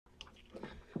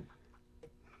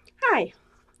Hi,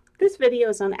 this video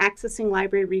is on accessing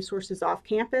library resources off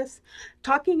campus,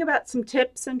 talking about some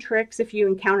tips and tricks if you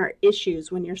encounter issues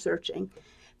when you're searching.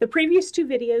 The previous two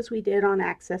videos we did on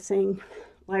accessing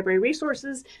library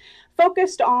resources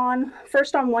focused on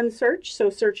first on one search, so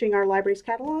searching our library's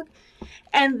catalog,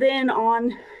 and then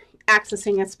on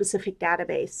accessing a specific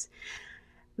database.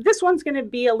 This one's going to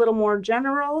be a little more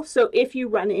general, so if you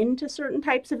run into certain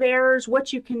types of errors,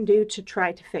 what you can do to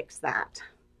try to fix that.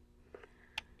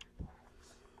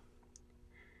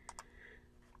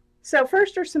 So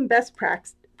first are some best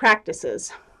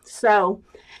practices. So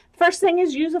first thing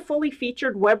is use a fully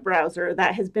featured web browser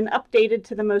that has been updated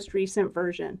to the most recent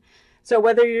version. So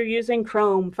whether you're using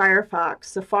Chrome, Firefox,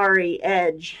 Safari,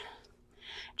 Edge,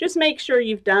 just make sure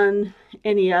you've done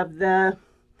any of the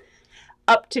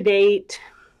up-to-date,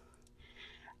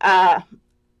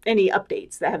 any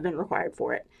updates that have been required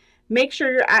for it. Make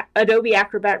sure your Adobe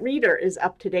Acrobat Reader is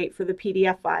up to date for the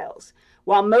PDF files.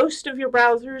 While most of your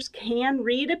browsers can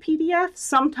read a PDF,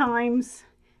 sometimes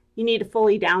you need to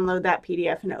fully download that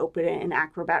PDF and open it in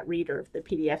Acrobat Reader if the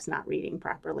PDF's not reading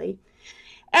properly.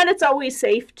 And it's always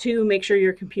safe to make sure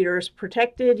your computer is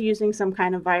protected using some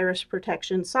kind of virus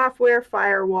protection software,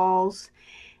 firewalls,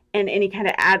 and any kind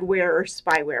of adware or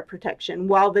spyware protection.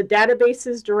 While the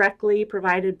databases directly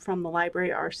provided from the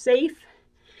library are safe,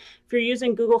 if you're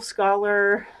using Google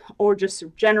Scholar or just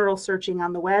general searching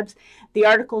on the webs, the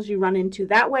articles you run into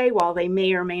that way, while they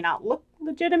may or may not look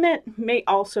legitimate, may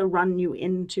also run you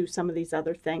into some of these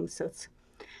other things. So it's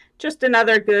just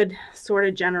another good sort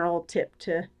of general tip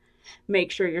to make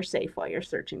sure you're safe while you're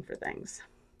searching for things.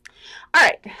 All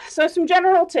right, so some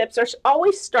general tips are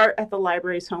always start at the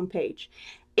library's homepage.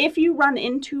 If you run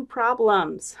into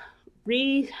problems,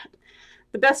 the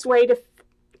best way to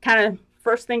kind of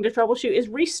first thing to troubleshoot is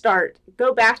restart.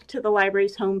 Go back to the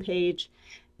library's homepage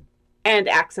and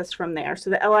access from there. So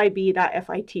the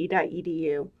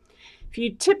lib.fit.edu. If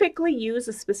you typically use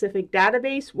a specific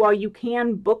database, while you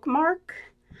can bookmark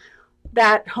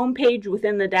that homepage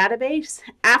within the database,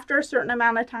 after a certain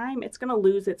amount of time, it's going to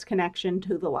lose its connection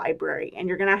to the library and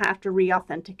you're going to have to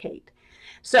re-authenticate.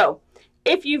 So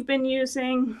if you've been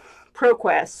using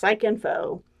ProQuest,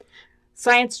 PsycInfo,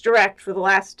 Science Direct for the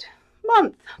last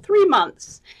month, 3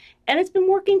 months, and it's been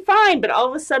working fine, but all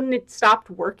of a sudden it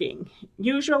stopped working.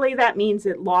 Usually that means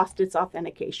it lost its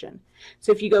authentication.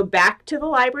 So if you go back to the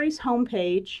library's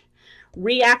homepage,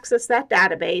 re-access that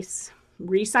database,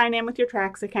 re-sign in with your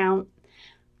Trax account,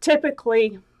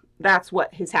 typically that's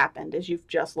what has happened, is you've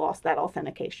just lost that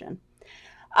authentication.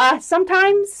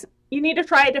 Sometimes you need to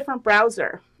try a different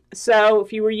browser. So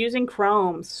if you were using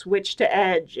Chrome, switch to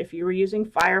Edge. If you were using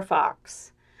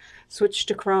Firefox, switch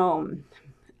to Chrome.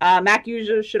 Mac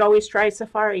users should always try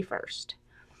Safari first.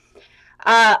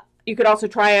 You could also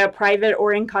try a private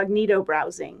or incognito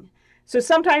browsing. So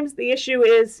sometimes the issue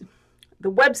is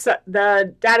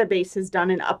the database has done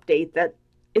an update that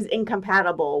is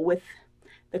incompatible with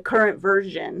the current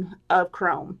version of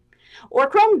Chrome. Or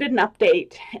Chrome didn't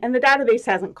update and the database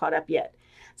hasn't caught up yet.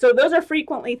 So those are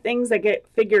frequently things that get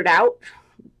figured out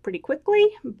pretty quickly,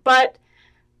 but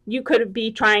you could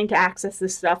be trying to access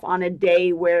this stuff on a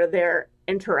day where they're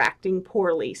interacting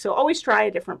poorly. So always try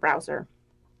a different browser.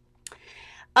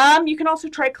 You can also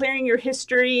try clearing your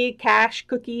history, cache,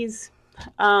 cookies,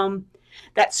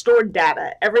 that stored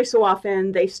data. Every so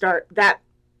often that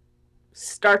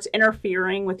starts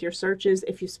interfering with your searches,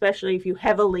 especially if you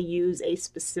heavily use a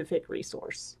specific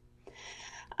resource.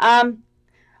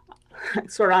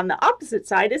 Sort of on the opposite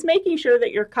side is making sure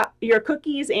that your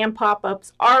cookies and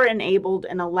pop-ups are enabled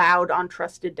and allowed on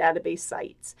trusted database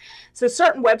sites. So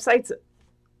certain websites,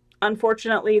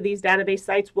 unfortunately, these database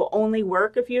sites will only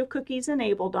work if you have cookies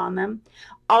enabled on them.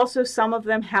 Also, some of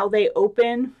them, how they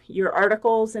open your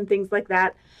articles and things like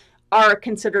that, are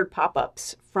considered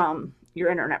pop-ups from your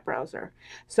internet browser.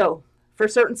 So for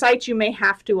certain sites, you may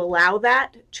have to allow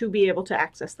that to be able to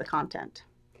access the content.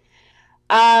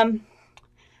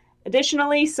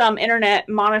 Additionally, some internet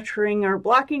monitoring or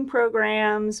blocking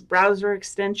programs, browser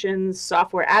extensions,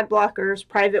 software ad blockers,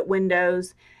 private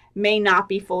windows may not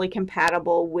be fully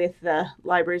compatible with the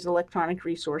library's electronic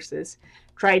resources.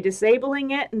 Try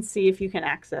disabling it and see if you can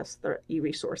access the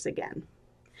e-resource again.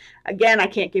 Again, I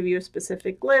can't give you a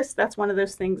specific list. That's one of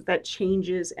those things that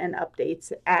changes and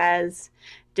updates as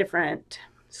different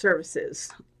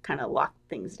services kind of lock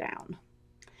things down.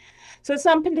 So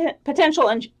some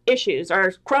potential issues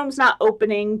are Chrome's not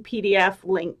opening PDF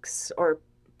links or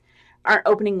aren't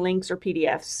opening links or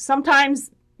PDFs.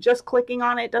 Sometimes just clicking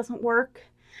on it doesn't work,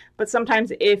 but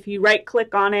sometimes if you right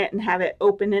click on it and have it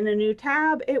open in a new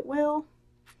tab, it will.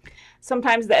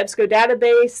 Sometimes the EBSCO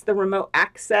database, the remote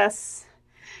access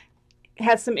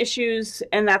has some issues,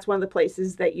 and that's one of the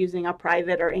places that using a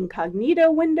private or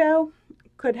incognito window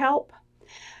could help.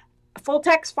 Full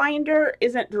text finder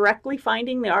isn't directly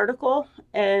finding the article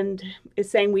and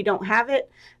is saying we don't have it.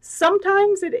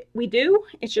 Sometimes we do,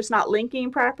 it's just not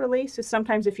linking properly. So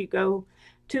sometimes if you go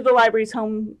to the library's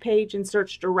homepage and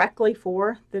search directly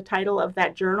for the title of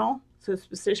that journal, so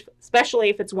especially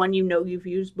if it's one you know you've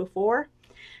used before,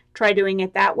 try doing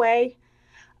it that way.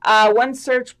 One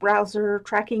search browser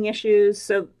tracking issues,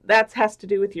 so that has to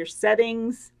do with your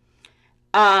settings.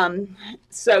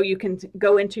 So you can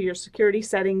go into your security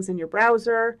settings in your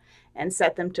browser and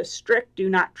set them to strict do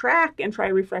not track and try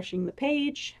refreshing the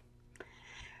page.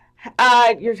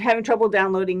 You're having trouble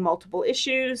downloading multiple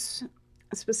issues,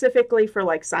 specifically for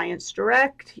like Science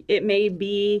Direct. It may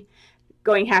be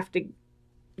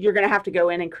you're going to have to go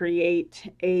in and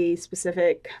create a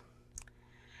specific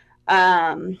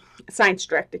Science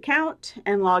Direct account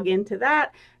and log into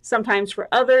that. Sometimes for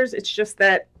others, it's just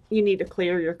that you need to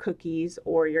clear your cookies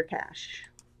or your cache.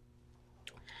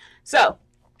 So,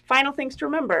 final things to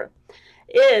remember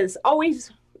is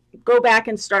always go back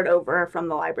and start over from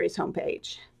the library's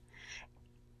homepage.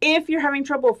 If you're having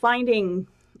trouble finding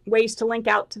ways to link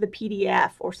out to the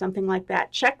PDF or something like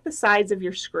that, check the sides of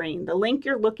your screen. The link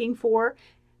you're looking for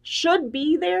should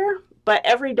be there, but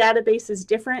every database is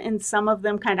different, and some of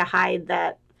them kind of hide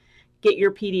that, get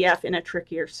your PDF in a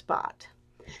trickier spot.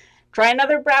 Try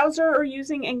another browser or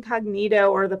using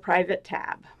incognito or the private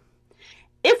tab.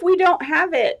 If we don't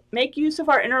have it, make use of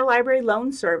our interlibrary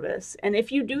loan service. And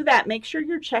if you do that, make sure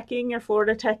you're checking your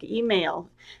Florida Tech email,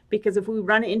 because if we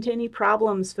run into any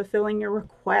problems fulfilling your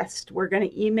request, we're going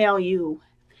to email you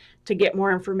to get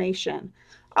more information.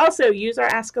 Also, use our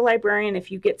Ask a Librarian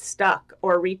if you get stuck,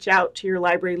 or reach out to your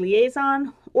library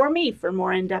liaison or me for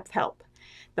more in-depth help.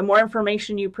 The more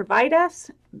information you provide us,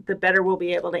 the better we'll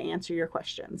be able to answer your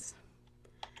questions.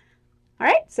 All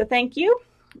right, so thank you.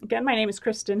 Again, my name is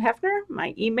Kristen Hefner.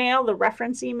 My email, the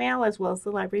reference email, as well as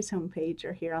the library's homepage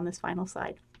are here on this final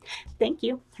slide. Thank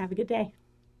you. Have a good day.